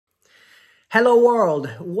Hello world,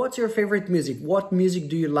 what's your favorite music? What music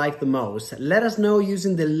do you like the most? Let us know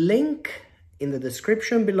using the link in the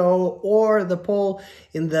description below or the poll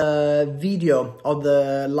in the video of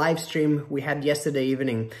the live stream we had yesterday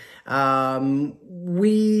evening.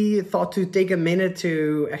 We thought to take a minute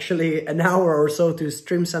to actually an hour or so to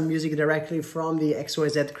stream some music directly from the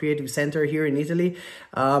XYZ Creative Center here in Italy.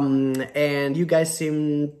 And you guys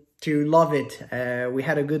seem to love it. We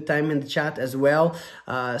had a good time in the chat as well.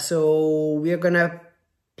 So we are gonna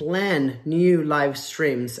plan new live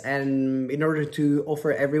streams, and in order to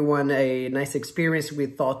offer everyone a nice experience, we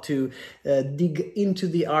thought to dig into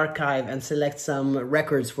the archive and select some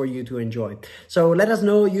records for you to enjoy. So let us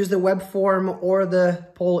know, use the web form or the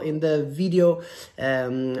poll in the video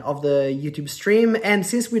of the YouTube stream. And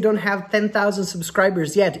since we don't have 10,000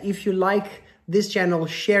 subscribers yet, if you like this channel,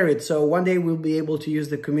 share it. So one day we'll be able to use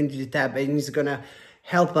the community tab, and it's gonna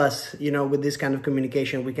help us, with this kind of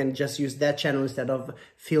communication. We can just use that channel instead of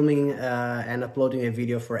filming and uploading a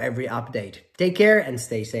video for every update. Take care and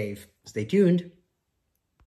stay safe. Stay tuned.